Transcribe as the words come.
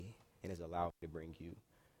allow me to bring you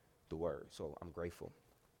the word. So I'm grateful.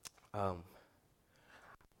 I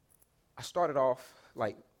started off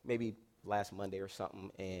like maybe last Monday or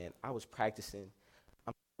something, and I was practicing.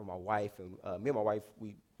 I'm with my wife, and me and my wife,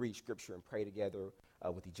 we read scripture and pray together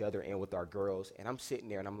with each other and with our girls. And I'm sitting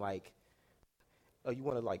there, and I'm like, "Oh, you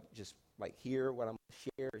want to like just like hear what I'm gonna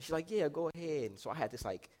share?" She's like, "Yeah, go ahead." And so I had this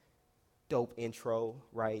like dope intro,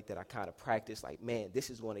 right, that I kind of practiced. Like, man, this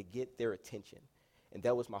is going to get their attention, and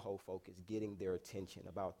that was my whole focus, getting their attention.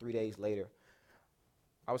 About 3 days later,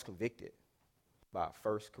 I was convicted by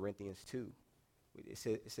 1 Corinthians 2. It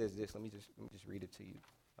says this. Let me just read it to you.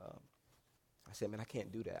 I said, man, I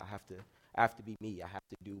can't do that. I have to be me. I have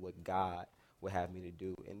to do what God would have me to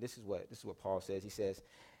do. And this is what Paul says. He says,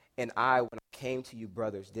 "And I, when I came to you,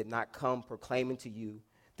 brothers, did not come proclaiming to you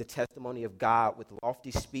the testimony of God with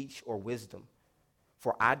lofty speech or wisdom.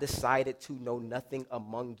 For I decided to know nothing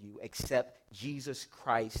among you except Jesus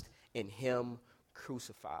Christ and him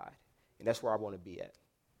crucified." And that's where I want to be at.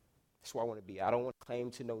 That's where I want to be. I don't want to claim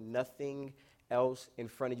to know nothing else in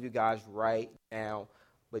front of you guys right now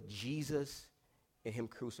but Jesus and him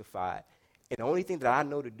crucified. And the only thing that I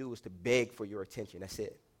know to do is to beg for your attention. That's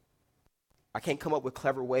it. I can't come up with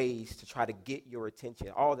clever ways to try to get your attention.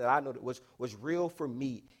 All that I know that was real for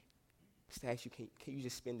me is to ask you, can you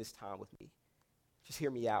just spend this time with me? Just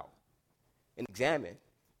hear me out and examine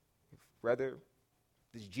whether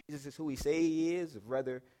this Jesus is who he say he is, or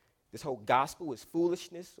whether this whole gospel is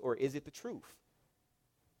foolishness, or is it the truth?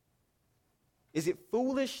 Is it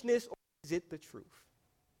foolishness, or is it the truth?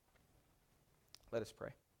 Let us pray.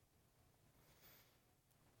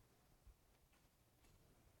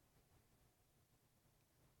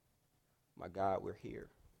 My God, we're here.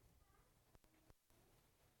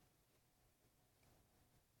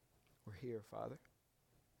 We're here, Father.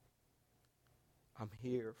 I'm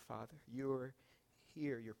here, Father. You're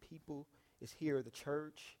here. Your people is here. The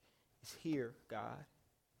church is here, God.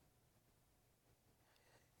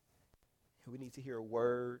 And we need to hear a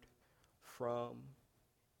word from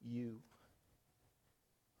you.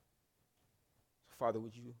 So, Father,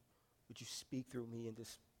 would you speak through me in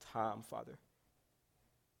this time, Father?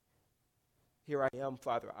 Here I am,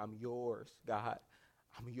 Father. I'm yours, God.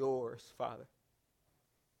 I'm yours, Father.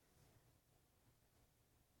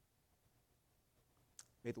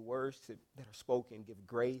 May the words that are spoken give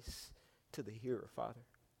grace to the hearer, Father.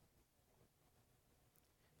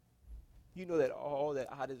 You know that all that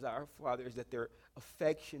I desire, Father, is that their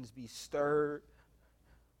affections be stirred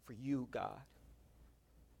for you, God.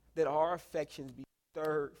 That our affections be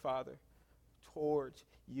stirred, Father, towards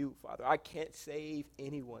you, Father. I can't save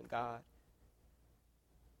anyone, God.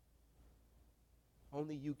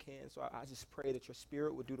 Only you can. So I just pray that your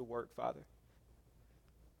spirit would do the work, Father.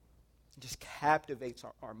 It just captivates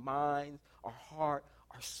our minds, our heart,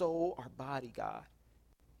 our soul, our body, God.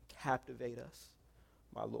 Captivate us,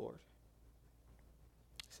 my Lord.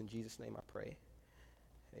 It's in Jesus' name I pray.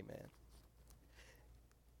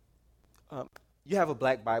 Amen. You have a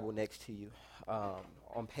black Bible next to you.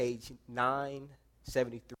 On page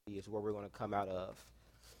 973 is where we're going to come out of.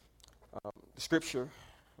 The scripture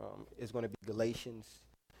is going to be Galatians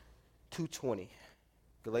 2:20.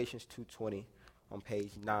 Galatians 2:20 on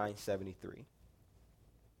page 973.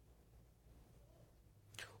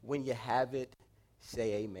 When you have it,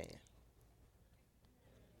 say amen.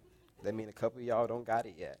 That means a couple of y'all don't got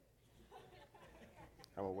it yet.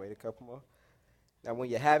 I'm going to wait a couple more. Now, when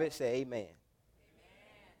you have it, say amen.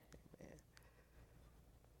 Amen.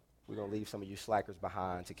 We're going to leave some of you slackers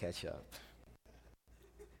behind to catch up.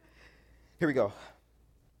 Here we go.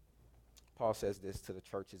 Paul says this to the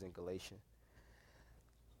churches in Galatia.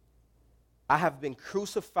 I have been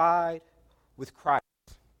crucified with Christ.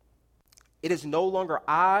 It is no longer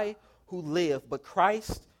I who live, but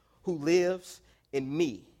Christ who lives in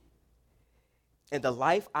me. And the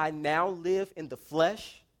life I now live in the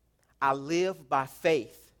flesh, I live by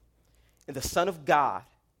faith in the Son of God,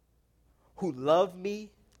 who loved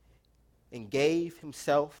me and gave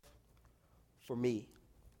himself for me.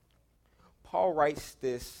 Paul writes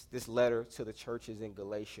this letter to the churches in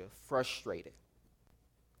Galatia frustrated.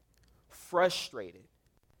 Frustrated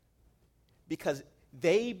because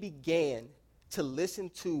they began to listen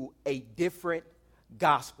to a different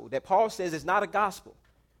gospel that Paul says is not a gospel.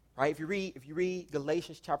 Right? If you read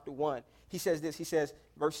Galatians chapter 1, he says this. He says,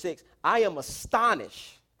 verse 6, I am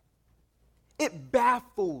astonished. It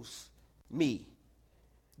baffles me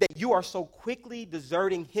that you are so quickly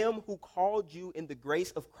deserting him who called you in the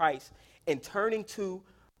grace of Christ and turning to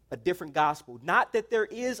a different gospel. Not that there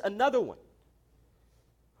is another one,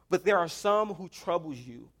 but there are some who troubles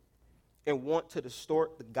you and want to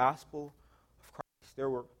distort the gospel of Christ. There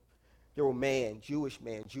were There were Jewish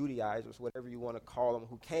man, Judaizers, whatever you want to call them,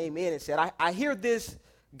 who came in and said, I hear this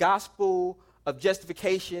gospel of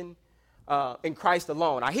justification in Christ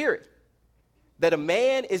alone. I hear it. That a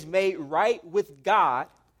man is made right with God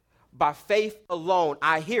by faith alone.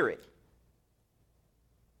 I hear it.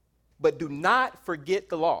 But do not forget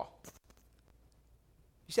the law.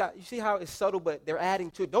 You see how it's subtle, but they're adding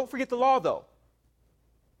to it. Don't forget the law, though.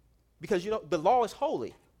 Because, the law is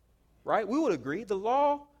holy, right? We would agree. The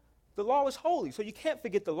law is holy, so you can't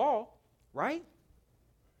forget the law, right?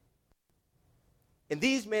 And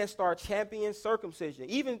these men start championing circumcision,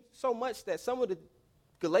 even so much that some of the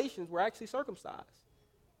Galatians were actually circumcised.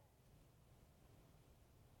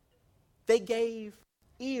 They gave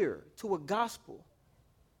ear to a gospel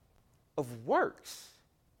of works,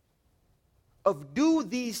 of do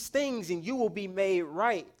these things and you will be made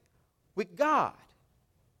right with God.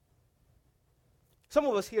 Some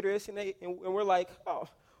of us hear this and we're like, oh,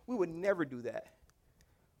 we would never do that.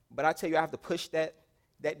 But I tell you, I have to push that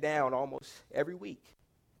down almost every week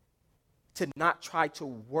to not try to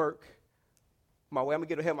work my way. I'm going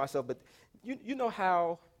to get ahead of myself, but you know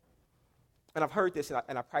how, and I've heard this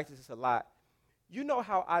and I practice this a lot, you know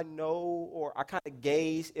how I know or I kind of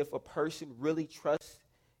gauge if a person really trusts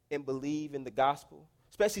and believes in the gospel,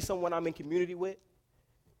 especially someone I'm in community with?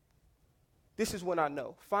 This is when I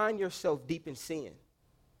know. Find yourself deep in sin.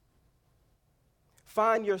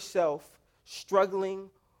 Find yourself struggling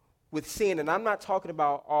with sin. And I'm not talking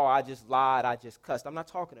about, oh, I just lied, I just cussed. I'm not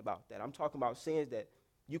talking about that. I'm talking about sins that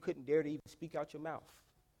you couldn't dare to even speak out your mouth.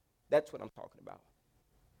 That's what I'm talking about.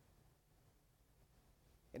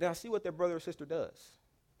 And then I see what their brother or sister does.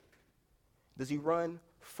 Does he run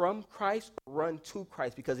from Christ or run to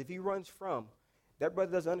Christ? Because if he runs from, that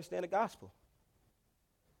brother doesn't understand the gospel.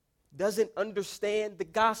 Doesn't understand the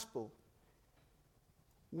gospel.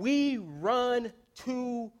 We run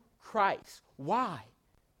to Christ. Why?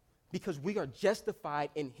 Because we are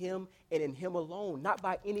justified in him and in him alone, not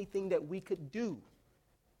by anything that we could do.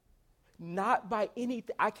 Not by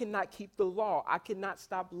anything. I cannot keep the law. I cannot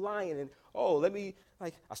stop lying. And,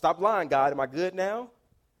 I stopped lying, God. Am I good now?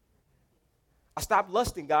 I stopped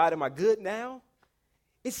lusting, God. Am I good now?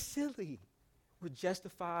 It's silly. We're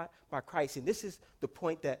justified by Christ. And this is the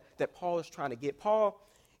point that Paul is trying to get. Paul,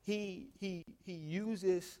 he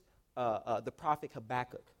uses the prophet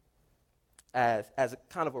Habakkuk as a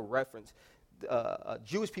kind of a reference.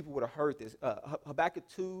 Jewish people would have heard this. Habakkuk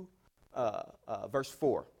 2, verse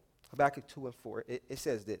 4. Habakkuk 2 and 4. It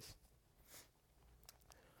says this.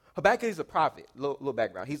 Habakkuk is a prophet. Little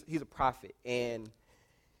background. He's a prophet. And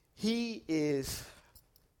he is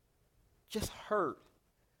just hurt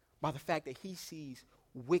by the fact that he sees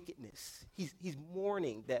wickedness. He's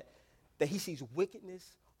mourning that he sees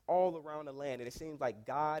wickedness all around the land. And it seems like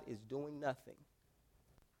God is doing nothing.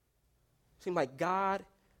 It seems like God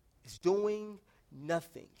is doing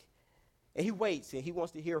nothing. And he waits and he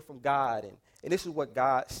wants to hear from God. And this is what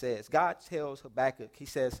God says. God tells Habakkuk, he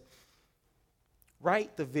says,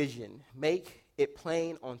 write the vision, make it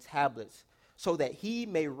plain on tablets, so that he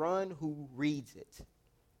may run who reads it.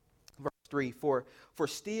 Verse 3, for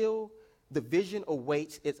still the vision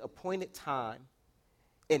awaits its appointed time,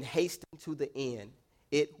 and hasten to the end,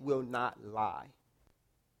 it will not lie.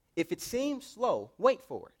 If it seems slow, wait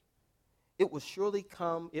for it. It will surely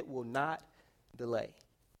come, it will not delay.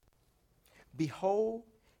 Behold,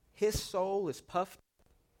 his soul is puffed,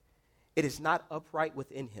 it is not upright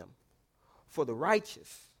within him. For the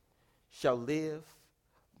righteous shall live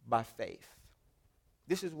by faith.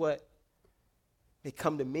 This is what may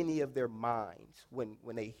come to many of their minds when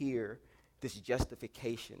they hear this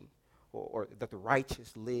justification or that the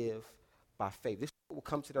righteous live by faith. This is what will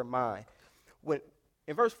come to their mind.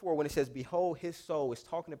 In verse 4, when it says, behold, his soul, is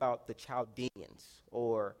talking about the Chaldeans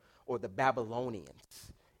or the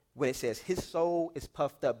Babylonians. When it says his soul is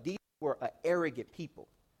puffed up, these were an arrogant people,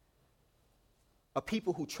 a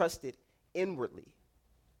people who trusted inwardly.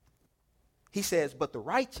 He says, but the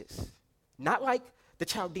righteous, not like the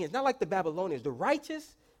Chaldeans, not like the Babylonians, the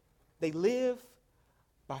righteous, they live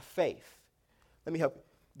by faith. Let me help you.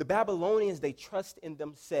 The Babylonians, they trust in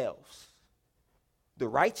themselves. The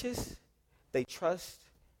righteous, they trust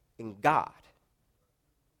in God,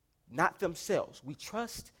 not themselves. We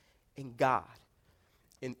trust in God.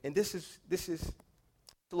 And this is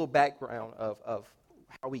a little background of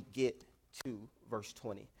how we get to verse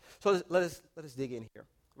 20. So let us dig in here.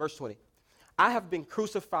 Verse 20. I have been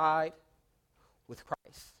crucified with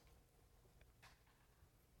Christ.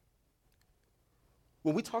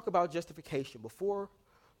 When we talk about justification, before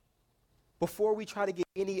we try to get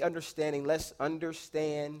any understanding, let's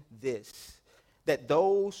understand this, that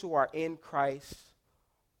those who are in Christ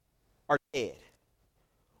are dead.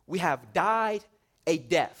 We have died a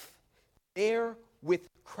death there with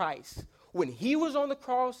Christ. When he was on the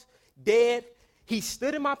cross, dead, he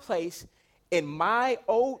stood in my place, and my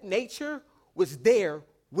old nature was there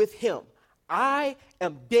with him. I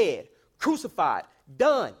am dead, crucified,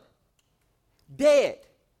 done, dead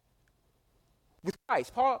with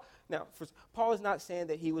Christ. Paul is not saying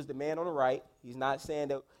that he was the man on the right. He's not saying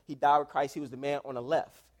that he died with Christ, he was the man on the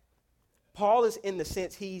left. Paul is in the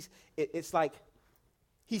sense it's like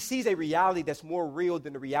he sees a reality that's more real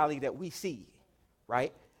than the reality that we see,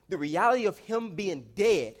 right? The reality of him being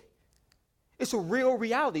dead, it's a real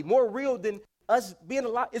reality, more real than us being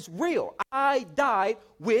alive. It's real. I died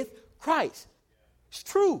with Christ. It's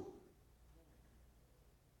true.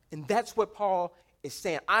 And that's what Paul is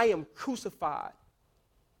saying. I am crucified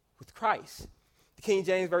with Christ. The King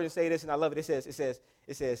James Version say this, and I love it.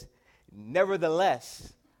 It says,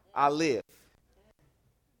 nevertheless, I live.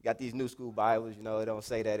 You got these new school Bibles, they don't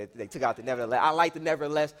say that. They took out the nevertheless. I like the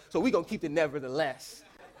nevertheless, so we're going to keep the nevertheless.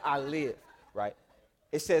 I live, right?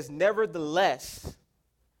 It says, nevertheless,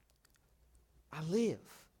 I live.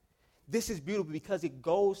 This is beautiful because it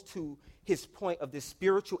goes to his point of this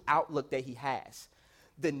spiritual outlook that he has.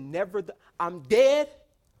 I'm dead,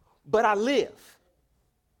 but I live.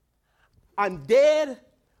 I'm dead,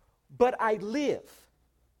 but I live.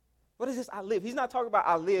 What is this? I live. He's not talking about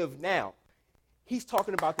I live now. He's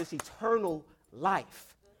talking about this eternal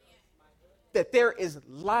life. That there is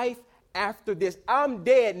life after this. I'm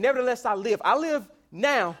dead, nevertheless I live. I live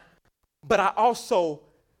now, but I also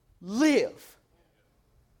live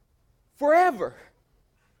forever.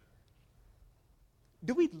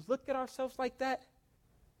 Do we look at ourselves like that?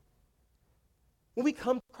 When we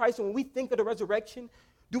come to Christ and when we think of the resurrection,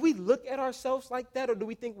 do we look at ourselves like that, or do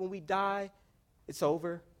we think when we die, it's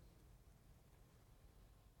over?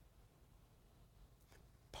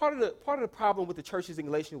 Part of the problem with the churches in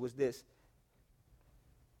Galatia was this.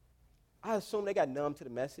 I assume they got numb to the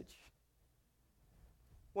message.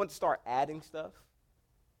 Wanted to start adding stuff.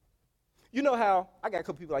 You know how, I got a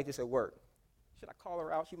couple people like this at work. Should I call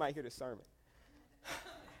her out? She might hear the sermon.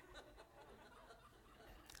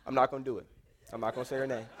 I'm not going to do it. I'm not going to say her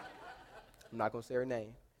name. I'm not going to say her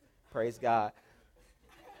name. Praise God.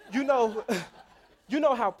 You know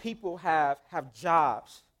how people have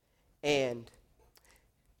jobs, and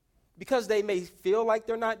because they may feel like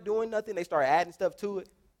they're not doing nothing, they start adding stuff to it.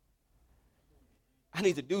 I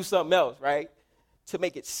need to do something else, right? To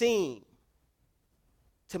make it seem,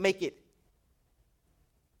 to make it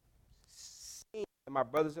seem to my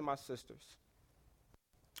brothers and my sisters.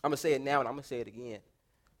 I'm going to say it now and I'm going to say it again.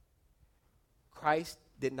 Christ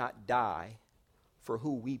did not die for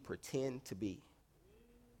who we pretend to be.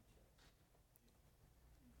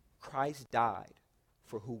 Christ died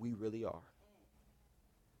for who we really are.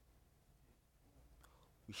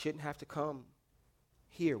 We shouldn't have to come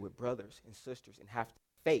here with brothers and sisters and have to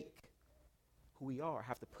fake who we are,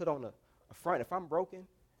 have to put on a front. If I'm broken,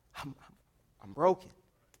 I'm broken.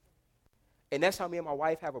 And that's how me and my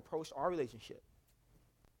wife have approached our relationship.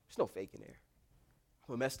 There's no faking there.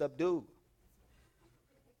 I'm a messed up dude.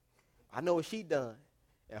 I know what she done.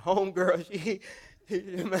 And homegirl,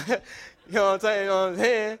 you know what I'm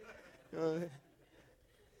saying?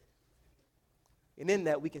 And in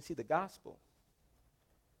that, we can see the gospel.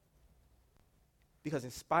 Because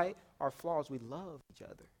in spite of our flaws, we love each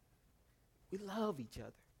other. We love each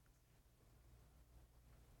other.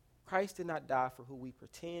 Christ did not die for who we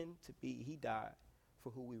pretend to be. He died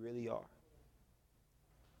for who we really are.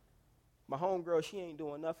 My homegirl, she ain't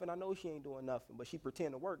doing nothing. I know she ain't doing nothing, but she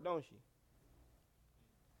pretend to work, don't she?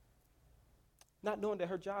 Not knowing that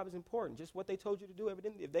her job is important. Just what they told you to do.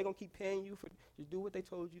 Evidently, if they're going to keep paying you, just do what they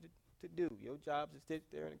told you to do. Your job is to sit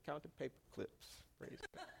there and count the paper clips. Praise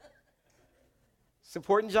God. It's an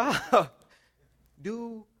important job.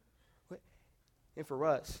 And for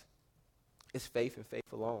us, it's faith and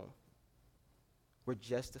faith alone. We're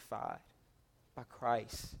justified by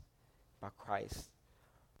Christ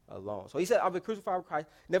alone. So he said, I've been crucified with Christ.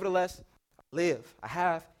 Nevertheless, I live. I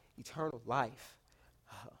have eternal life.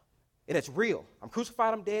 And it's real. I'm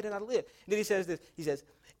crucified, I'm dead, and I live. And then he says this. He says,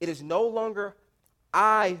 it is no longer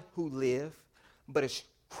I who live, but it's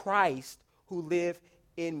Christ who live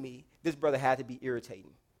in me. This brother had to be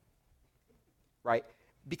irritating, right?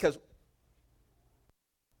 Because,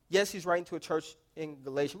 yes, he's writing to a church in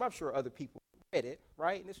Galatia, but I'm sure other people read it,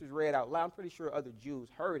 right? And this was read out loud. I'm pretty sure other Jews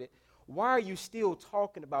heard it. Why are you still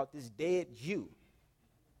talking about this dead Jew?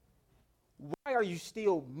 Why are you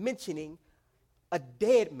still mentioning a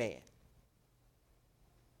dead man?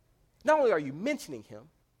 Not only are you mentioning him,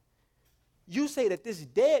 you say that this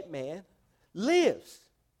dead man lives.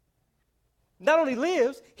 not only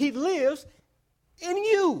lives, he lives in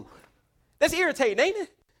you. That's irritating, ain't it?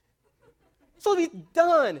 So he's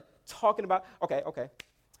done talking about, okay.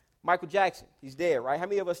 Michael Jackson, he's dead, right? How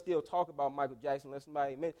many of us still talk about Michael Jackson unless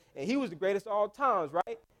somebody admits? And he was the greatest of all times,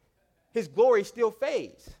 right? His glory still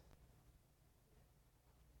fades.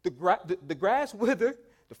 The grass withers,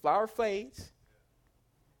 the flower fades.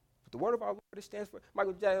 But the word of our Lord stands for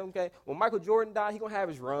Michael Jackson, okay? When Michael Jordan died, he's going to have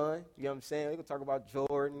his run. You know what I'm saying? We're going to talk about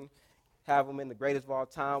Jordan, have him in the greatest of all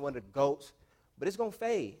time, one of the GOATs. But it's going to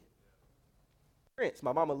fade. Prince,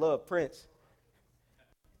 my mama loved Prince.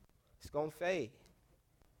 It's going to fade.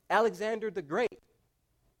 Alexander the Great.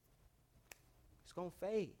 It's going to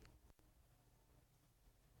fade.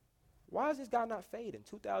 Why is this guy not fading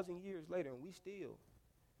 2,000 years later and we still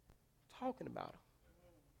talking about him?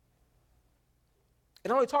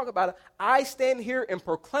 And only talk about it, I stand here and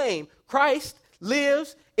proclaim Christ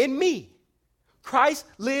lives in me. Christ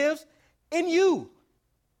lives in you,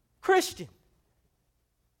 Christian.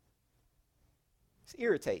 It's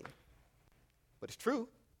irritating, but it's true.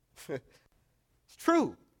 It's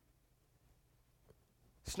true.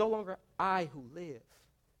 It's no longer I who live.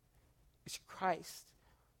 It's Christ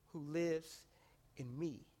who lives in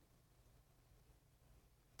me.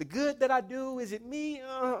 The good that I do, is it me?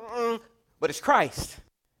 But it's Christ.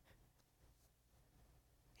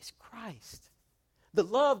 It's Christ. The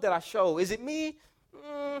love that I show, is it me?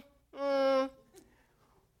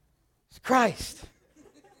 It's Christ.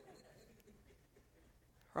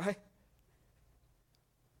 Right?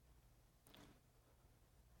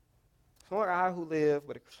 It's not I who live,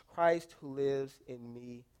 but it's Christ who lives in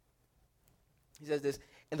me. He says this,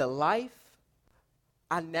 in the life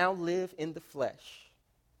I now live in the flesh.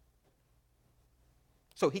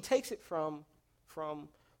 So he takes it from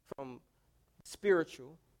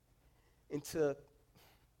spiritual into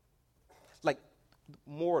like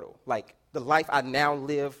mortal, like the life I now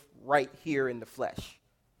live right here in the flesh.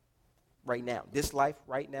 Right now. This life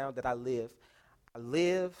right now that I live,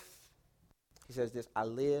 he says this, I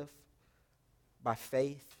live by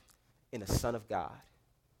faith in the Son of God.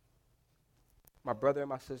 My brother and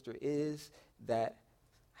my sister, is that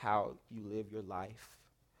how you live your life?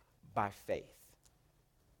 By faith.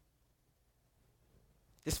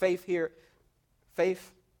 This faith here, do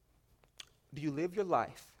you live your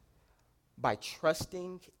life by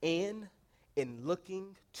trusting in and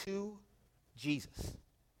looking to Jesus?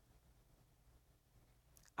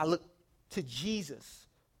 I look to Jesus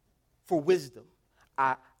for wisdom.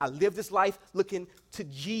 I live this life looking to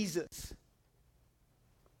Jesus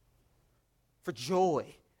for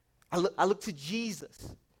joy. I look to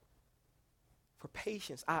Jesus for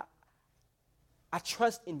patience. I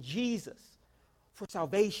trust in Jesus for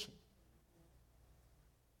salvation.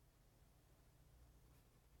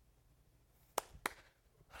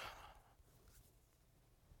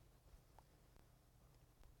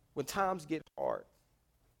 When times get hard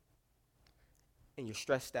and you're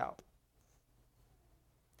stressed out,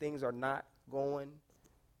 things are not going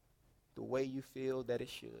the way you feel that it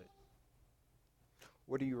should,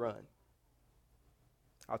 where do you run?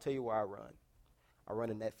 I'll tell you where I run. I run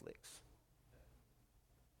to Netflix.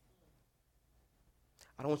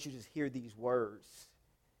 I don't want you to just hear these words.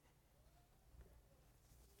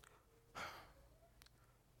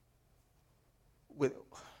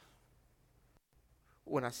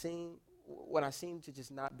 When I seem to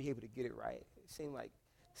just not be able to get it right, it seems like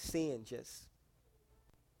sin just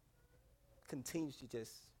continues to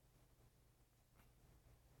just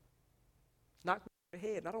knock me on the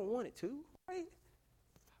head, and I don't want it to, right?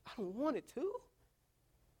 I don't want it to.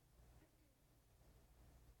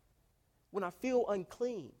 When I feel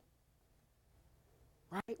unclean,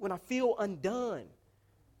 right? When I feel undone,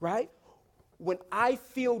 right? When I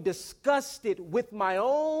feel disgusted with my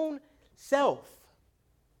own self,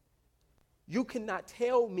 you cannot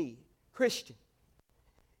tell me, Christian,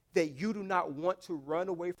 that you do not want to run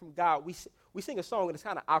away from God. We sing a song, and it's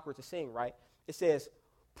kind of awkward to sing, right? It says,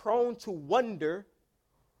 prone to wonder,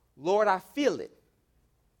 Lord, I feel it.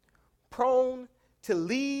 Prone to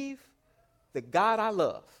leave the God I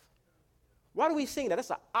love. Why do we sing that? That's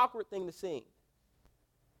an awkward thing to sing.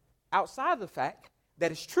 Outside of the fact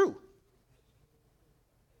that it's true.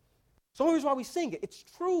 So here's why we sing it. It's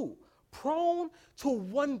true. Prone to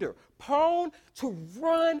wonder. Prone to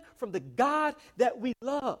run from the God that we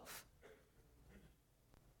love.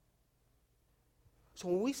 So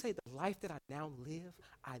when we say the life that I now live,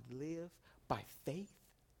 I live by faith.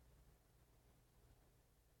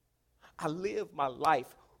 I live my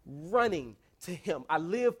life running to him. I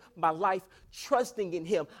live my life trusting in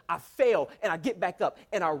him. I fail and I get back up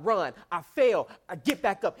and I run. I fail, I get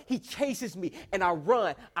back up. He chases me and I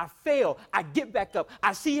run. I fail, I get back up.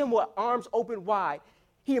 I see him with arms open wide.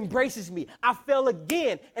 He embraces me. I fail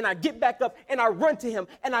again and I get back up and I run to him.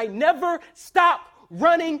 And I never stop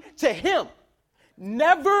running to him.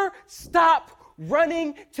 Never stop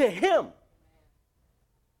running to him.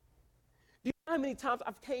 Do you know how many times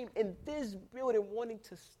I've came in this building wanting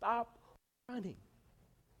to stop running?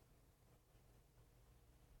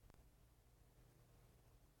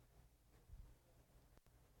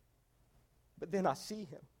 But then I see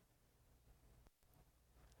him.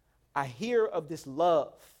 I hear of this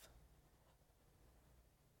love.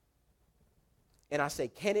 And I say,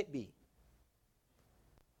 can it be?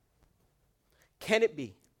 Can it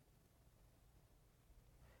be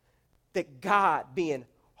that God, being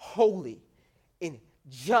holy and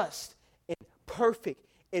just and perfect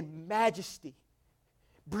in majesty,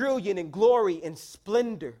 brilliant in glory and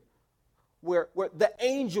splendor, where the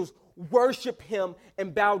angels worship him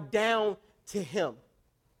and bow down to him,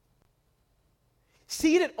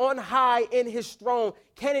 seated on high in his throne,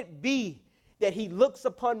 can it be that he looks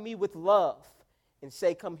upon me with love and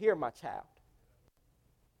say, come here, my child?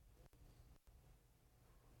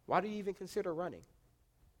 Why do you even consider running?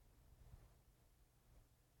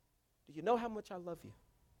 Do you know how much I love you?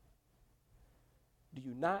 Do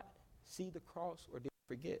you not see the cross, or did you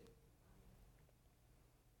forget?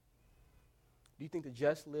 Do you think the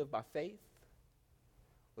just live by faith?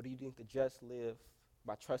 Or do you think the just live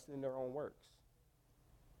by trusting in their own works?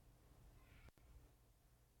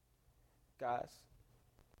 Guys,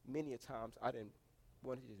 many a times I didn't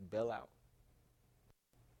want to just bail out.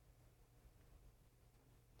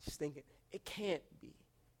 Just thinking, it can't be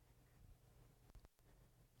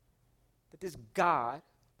that this God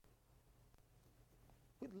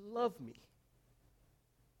would love me.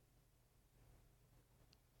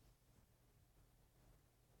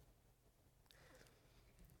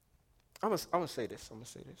 I'm gonna say this.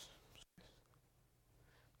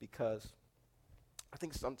 Because I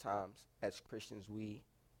think sometimes as Christians we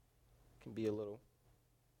can be a little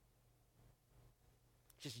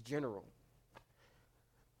just general.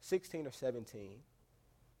 16 or 17,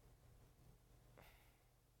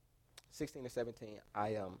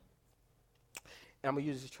 and I'm going to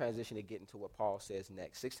use this transition to get into what Paul says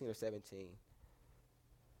next. 16 or 17.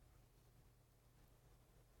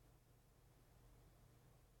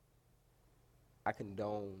 I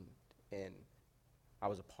condoned and I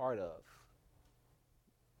was a part of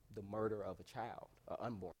the murder of a child, an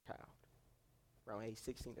unborn child, around age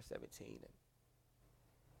 16 or 17. And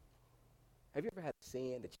have you ever had a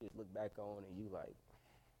sin that you just look back on and you like,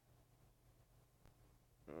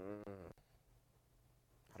 I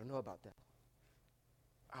don't know about that.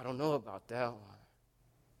 I don't know about that one.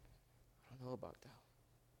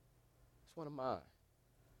 It's one of mine.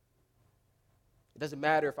 It doesn't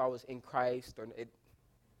matter if I was in Christ or it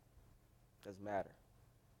doesn't matter.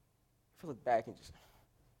 If you look back and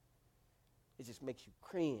it just makes you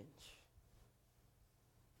cringe.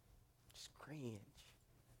 Just cringe.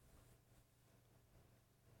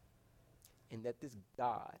 And that this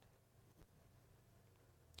God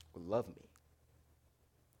will love me.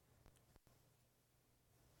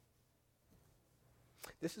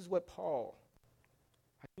 This is what Paul,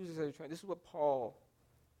 this is what Paul,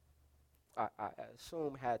 I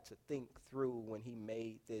assume, had to think through when he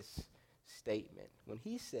made this statement. When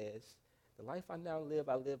he says, the life I now live,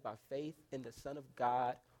 I live by faith in the Son of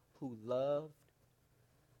God who loved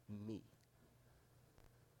me.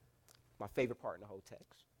 My favorite part in the whole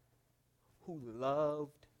text. Who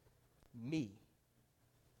loved me.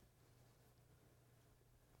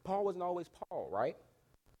 Paul wasn't always Paul, right?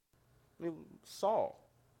 I mean, Saul,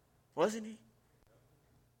 wasn't he?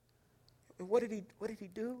 And what did he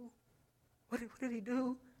do? What did he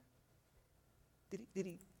do? Did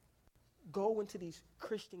he go into these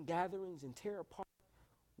Christian gatherings and tear apart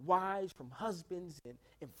wives from husbands and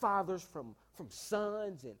fathers from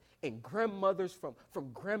sons and grandmothers from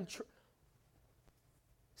grandchildren?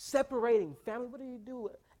 Separating family. What did he do?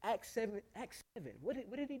 Acts 7. What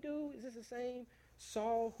did he do? Is this the same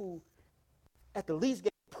Saul who at the least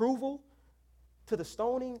gave approval to the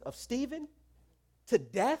stoning of Stephen to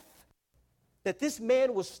death? That this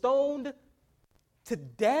man was stoned to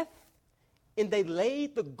death, and they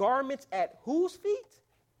laid the garments at whose feet?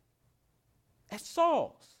 At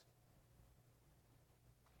Saul's.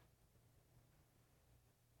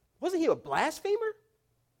 Wasn't he a blasphemer?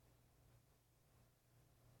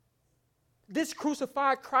 This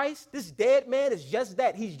crucified Christ, this dead man is just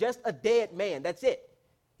that. He's just a dead man. That's it.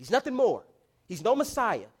 He's nothing more. He's no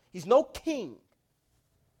Messiah. He's no king.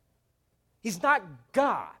 He's not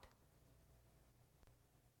God.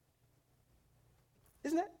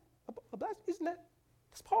 Isn't that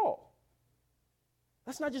that's Paul?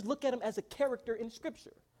 Let's not just look at him as a character in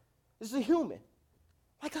Scripture. This is a human,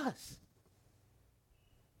 like us.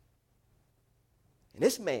 And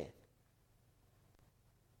this man,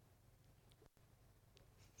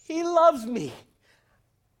 he loves me.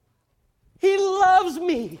 He loves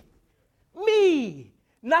me. Me.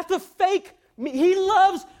 Not the fake me. He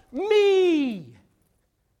loves me.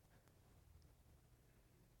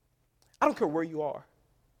 I don't care where you are.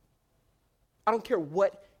 I don't care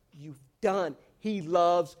what you've done. He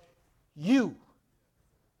loves you.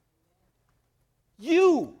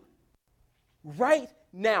 You. Right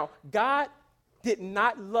now, God did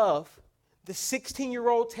not love the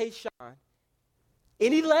 16-year-old Tayshawn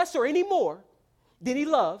any less or any more than he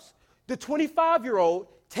loves the 25-year-old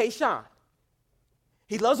Tayshawn.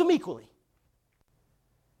 He loves them equally.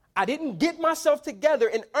 I didn't get myself together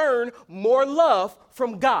and earn more love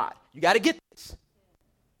from God. You got to get this.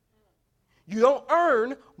 You don't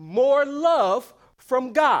earn more love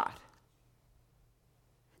from God.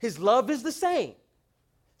 His love is the same.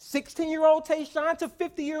 16-year-old Tayshawn to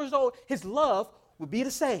 50 years old, his love would be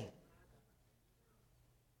the same.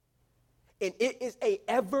 And it is an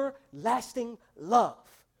everlasting love.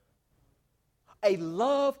 A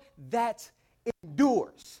love that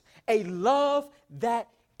endures. A love that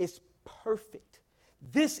is perfect.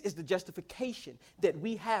 This is the justification that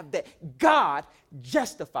we have, that God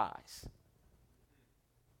justifies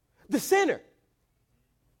the sinner.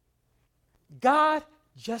 God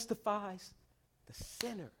justifies the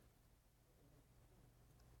sinner.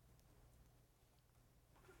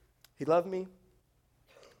 He loved me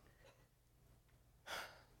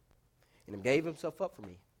and he gave himself up for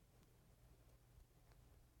me.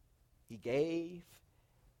 He gave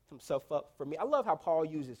himself up for me. I love how Paul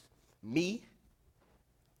uses me.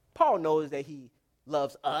 Paul knows that he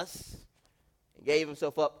loves us and gave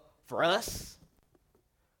himself up for us.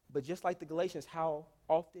 But just like the Galatians, how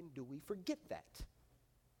often do we forget that?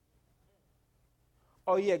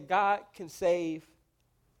 Oh yeah, God can save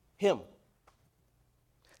him.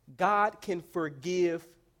 God can forgive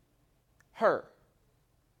her.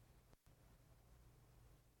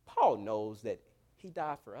 Paul knows that he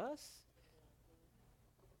died for us.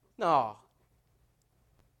 No,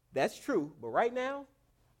 that's true. But right now,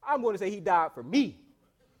 I'm going to say he died for me.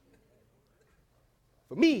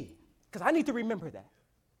 For me. Because I need to remember that.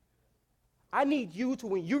 I need you to,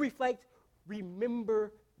 when you reflect,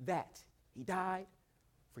 remember that. He died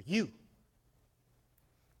for you.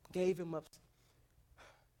 Gave him up.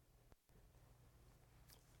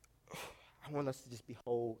 I want us to just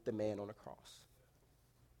behold the man on the cross.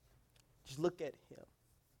 Just look at him.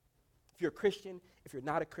 If you're a Christian, if you're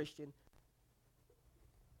not a Christian,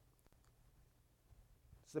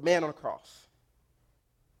 it's the man on the cross.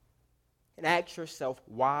 And ask yourself,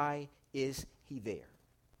 why is he there?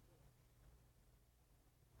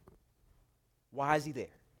 Why is he there?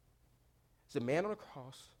 It's a man on the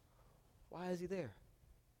cross. Why is he there?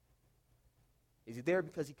 Is he there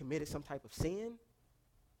because he committed some type of sin?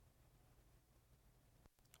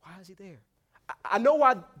 Why is he there? I know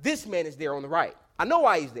why this man is there on the right. I know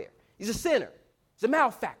why he's there. He's a sinner. He's a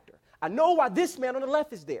malefactor. I know why this man on the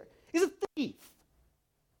left is there. He's a thief.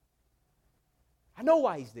 I know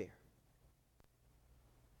why he's there.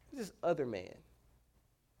 This other man.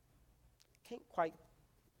 Can't quite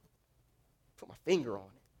put my finger on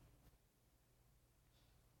it.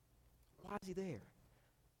 Why is he there?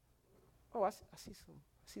 Oh, I see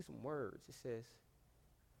some words. It says,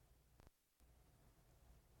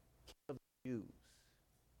 King of the Jews.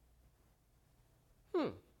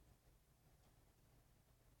 I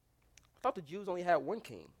thought the Jews only had one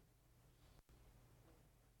king.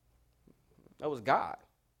 That was God.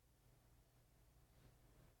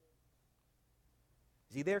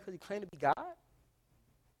 Is he there because he claimed to be God?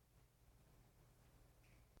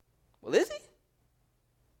 Well, is he?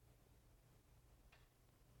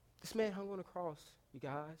 This man hung on the cross, you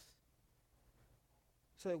guys,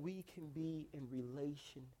 so that we can be in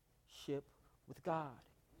relationship with God.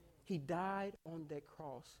 He died on that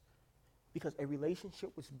cross because a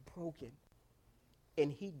relationship was broken,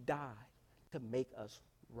 and he died to make us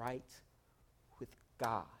right with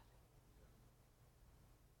God.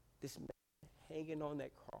 This man hanging on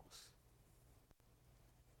that cross.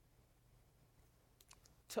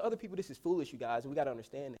 To other people, this is foolish, you guys, and we got to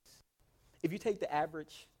understand this. If you take the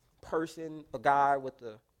average person, a guy with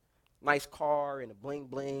a nice car and a bling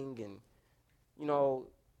bling, and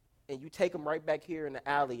and you take him right back here in the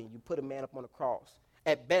alley and you put a man up on the cross,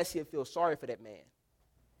 at best he'll feel sorry for that man.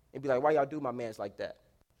 and be like, why y'all do my man's like that?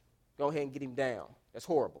 Go ahead and get him down. That's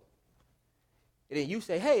horrible. And then you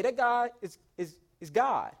say, hey, that guy is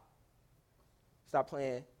God. Stop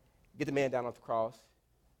playing. Get the man down off the cross.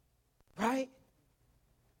 Right?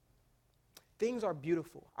 Things are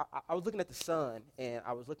beautiful. I was looking at the sun, and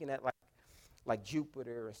I was looking at like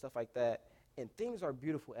Jupiter and stuff like that, and things are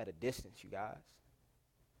beautiful at a distance, you guys.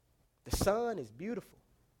 The sun is beautiful,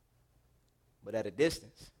 but at a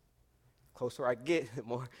distance. The closer I get, the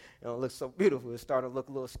more it don't look so beautiful. It's starting to look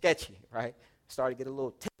a little sketchy, right? Starting to get a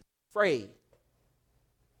little afraid.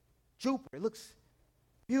 Jupiter, it looks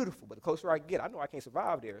beautiful, but the closer I get, I know I can't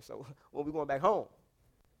survive there, so when we going back home,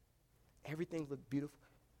 everything looks beautiful.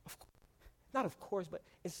 Not of course, but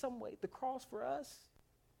in some way, the cross for us,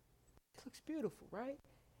 it looks beautiful, right?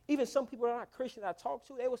 Even some people that are not Christians I talk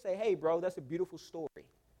to, they will say, hey, bro, that's a beautiful story.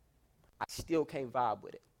 I still can't vibe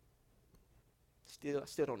with it. I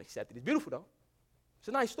still don't accept it. It's beautiful, though. It's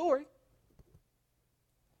a nice story.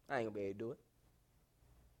 I ain't going to be able to do it.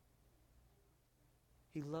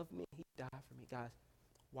 He loved me. He died for me. Guys,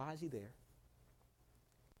 why is he there?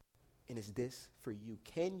 And is this for you?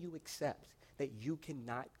 Can you accept that you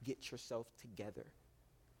cannot get yourself together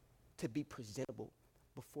to be presentable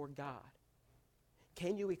before God?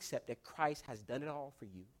 Can you accept that Christ has done it all for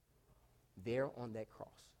you there on that cross?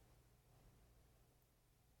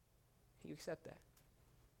 Can you accept that?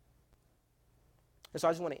 And so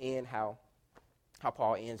I just want to end how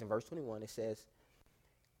Paul ends in verse 21. It says,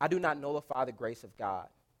 I do not nullify the grace of God.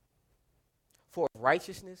 For if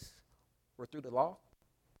righteousness were through the law,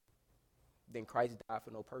 then Christ died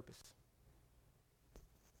for no purpose.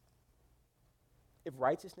 If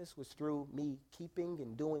righteousness was through me keeping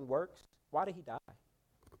and doing works, why did he die?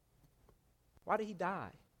 Why did he die?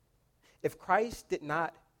 If Christ did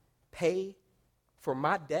not pay for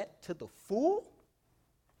my debt to the full,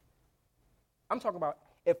 I'm talking about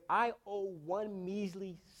if I owe one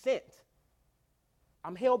measly cent,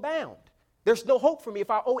 I'm hell-bound. There's no hope for me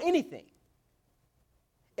if I owe anything.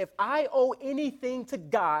 If I owe anything to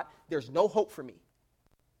God, there's no hope for me.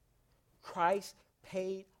 Christ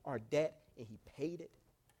paid our debt, and he paid it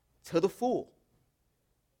to the full.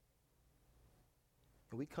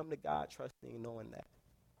 And we come to God trusting and knowing that.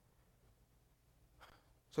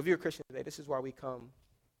 So if you're a Christian today, this is why we come.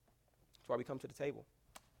 That's why we come to the table.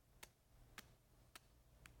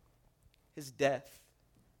 His death,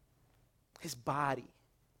 his body,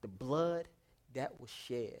 the blood that was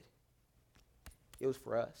shed, it was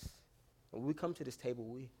for us. When we come to this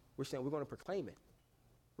table, we're saying we're going to proclaim it.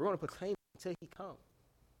 We're going to proclaim it until he comes.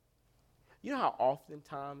 You know how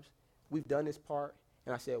oftentimes we've done this part,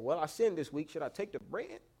 and I said, well, I sinned this week. Should I take the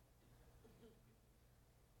bread?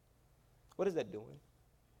 What is that doing?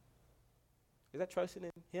 Is that trusting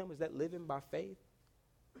in him? Is that living by faith?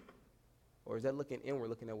 Or is that looking inward,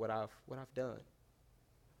 looking at what I've done?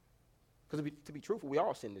 Because to be truthful, we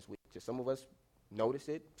all sin this week. Just some of us notice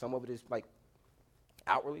it. Some of it is like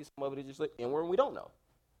outwardly. Some of it is just like inward, and we don't know.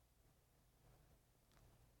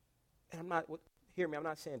 And hear me, I'm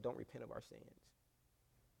not saying don't repent of our sins.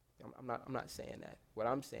 I'm not saying that. What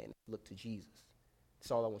I'm saying is look to Jesus.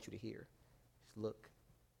 That's all I want you to hear. Just look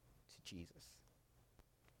to Jesus.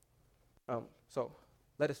 So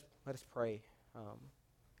let us pray,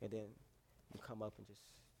 and then we'll come up and just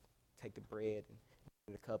take the bread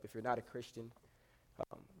and the cup. If you're not a Christian,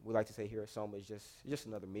 we like to say here at Soma, it's just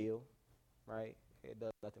another meal, right? It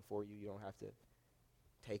does nothing for you. You don't have to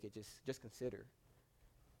take it. Just consider.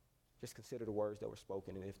 Just consider the words that were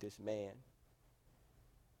spoken, and if this man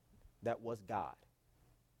that was God,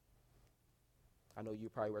 I know you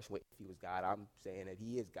probably were waiting if he was God. I'm saying that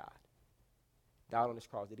he is God. God on this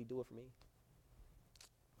cross, did he do it for me?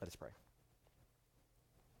 Let us pray.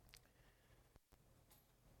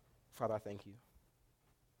 Father, I thank you.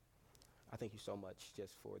 I thank you so much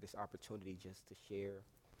just for this opportunity just to share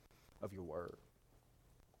of your word.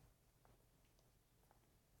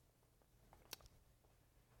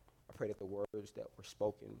 I pray that the words that were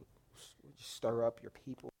spoken would stir up your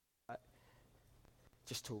people,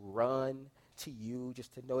 just to run to you,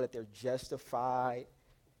 just to know that they're justified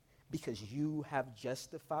because you have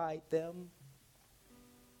justified them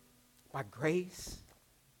by grace.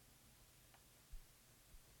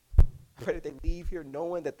 I pray that they leave here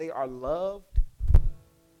knowing that they are loved,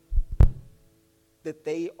 that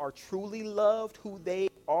they are truly loved, who they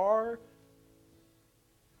are,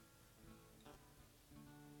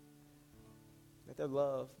 that they're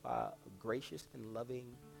loved by a gracious and loving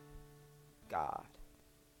God.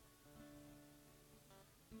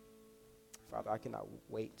 Father, I cannot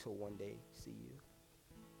wait till one day see you.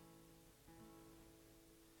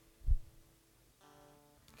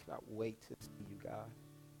 I cannot wait to see you, God.